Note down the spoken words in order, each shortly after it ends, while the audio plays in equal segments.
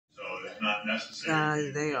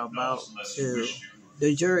Guys,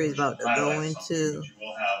 the jury is about to go into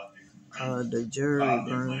the jury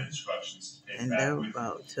room, and they're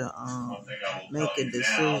about to make a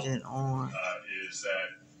decision on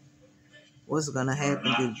what's going to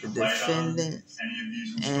happen to the defendants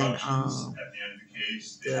and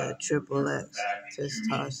the Triple X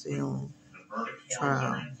testosterone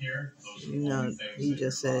trial. You know, he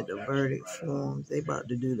just said the verdict forms. They about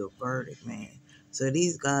to do the verdict, man. So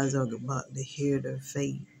these guys are about to hear their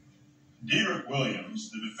fate. Dedrick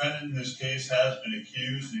Williams, the defendant in this case, has been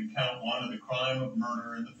accused in count 1 of the crime of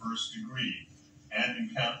murder in the first degree and in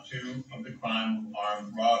count 2 of the crime of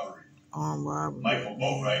armed robbery. Armed robbery. Michael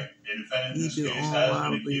Boatwright, a defendant in this case, has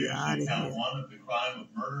been accused in count 1 of the crime of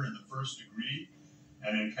murder in the first degree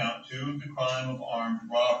and in count 2 of the crime of armed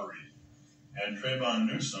robbery. And Trayvon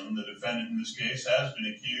Newsom, the defendant in this case, has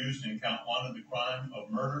been accused in count 1 of the crime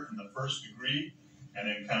of murder in the first degree and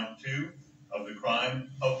in count 2 of the crime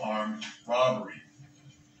of armed robbery.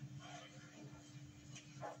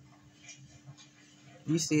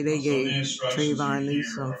 You see, they gave Trayvon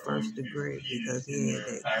Newsom first degree because he had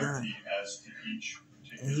that gun.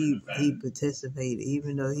 And he participated,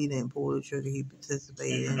 even though he didn't pull the trigger, he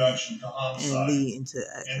participated in it and leading to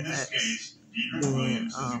acts being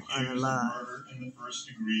unalive. Murder in the first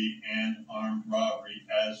degree and armed robbery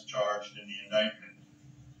as charged in the indictment.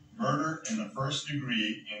 Murder in the first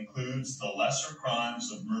degree includes the lesser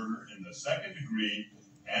crimes of murder in the second degree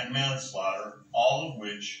and manslaughter, all of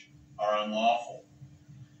which are unlawful.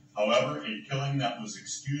 However, a killing that was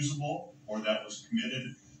excusable or that was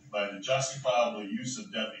committed by the justifiable use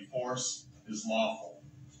of deadly force is lawful.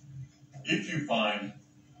 If you find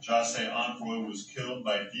Jose Onfroy was killed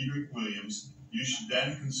by Dedrick Williams, you should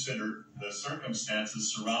then consider the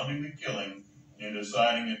circumstances surrounding the killing in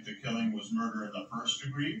deciding if the killing was murder in the first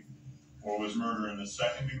degree, or was murder in the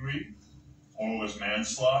second degree, or was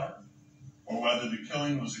manslaughter, or whether the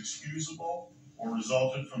killing was excusable or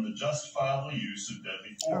resulted from the justifiable use of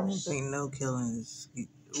deadly force. I don't think no killing is,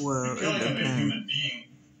 well, the killing of a human being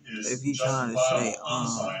is if you're trying to say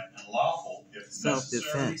lawful if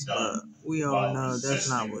self-defense, but we all know that's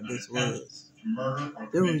not what this was.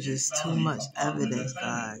 There was just too much evidence,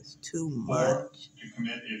 guys. Too much. To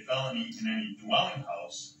commit a felony in any dwelling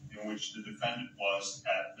house in which the defendant was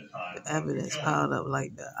at the time. The evidence piled up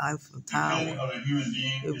like the Eiffel Tower. The killing of a human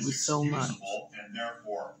being it was so much. And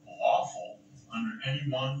therefore lawful under any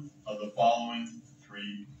one of the following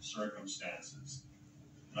 3 circumstances.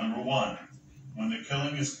 Number 1, when the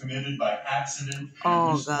killing is committed by accident.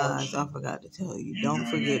 Oh, guys, I forgot to tell you. Don't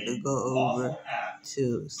forget to go over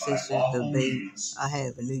to Sisters Debate. I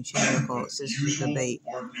have a new channel called Sisters Debate,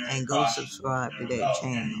 and go subscribe to that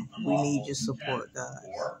channel. We need your support, guys.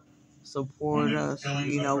 Support us.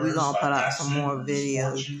 You know, we're going to put out some more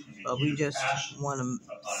videos, but we just want to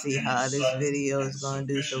see how this video is going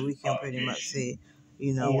to do so we can pretty much see,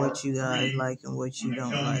 you know, what you guys like and what you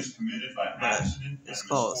don't like. But it's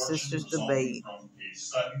called Sisters Debate.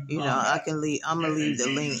 You know, I'm gonna leave the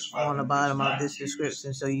link on the bottom of this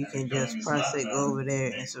description so you can just press it, go over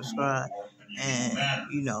there and subscribe, and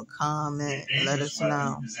you know, comment, let us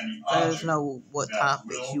know what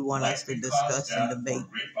topics you want us to discuss and debate.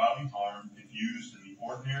 If used in the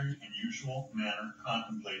ordinary and usual manner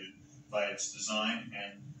contemplated by its design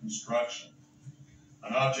and construction.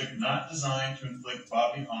 An object not designed to inflict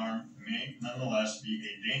bodily harm may nonetheless be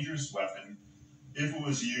a dangerous weapon if it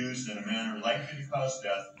was used in a manner likely to cause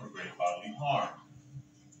death or great bodily harm.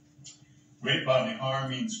 Great bodily harm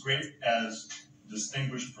means great as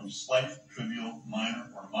distinguished from slight, trivial, minor,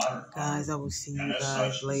 or moderate harm. Guys, I will see you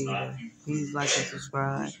guys later. Please like and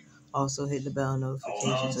subscribe. Also hit the bell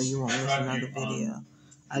notification so you won't miss another video.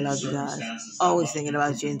 I love you guys. Always thinking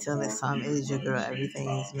about you. Until next time, it is your girl, Everything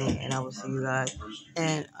Is Me, and I will see you guys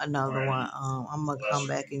in another one. I'm going to come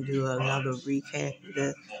back and do another recap of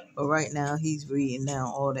this. But right now, he's reading down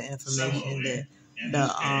all the information that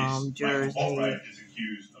the jurors need.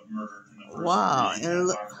 Wow. And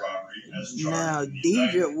look, now,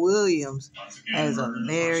 Dedrick Williams has a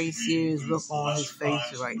very serious look on his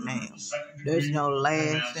face right now. There's no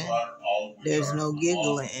laughing. There's no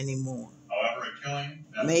giggling anymore.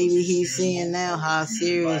 Maybe he's seeing now how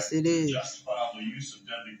serious it is.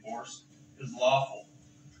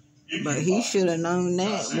 But he should have known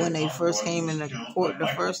that when they first came into court the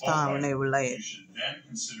first time when they were laughing. You should then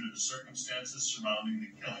consider the circumstances surrounding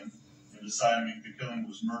the killing in deciding if the killing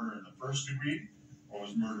was murder in the first degree, or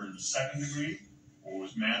was murder in the second degree, or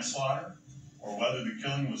was manslaughter, or whether the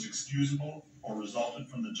killing was excusable or resulted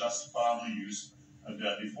from the justifiable use of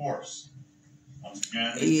deadly force. Once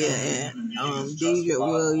again, Yeah, and Deidre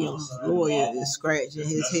Williams' lawyer is scratching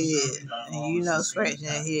his head, and you know, scratching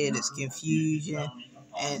his head is confusion,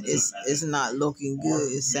 and it's not looking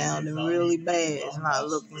good. It's sounding really bad. It's not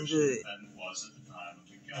looking good.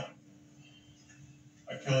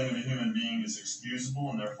 A killing of a human being is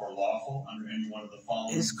excusable and therefore lawful under any one of the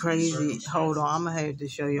following. It's crazy. Hold on, I'm gonna have to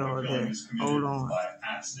show y'all that. Hold on.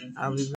 I'll be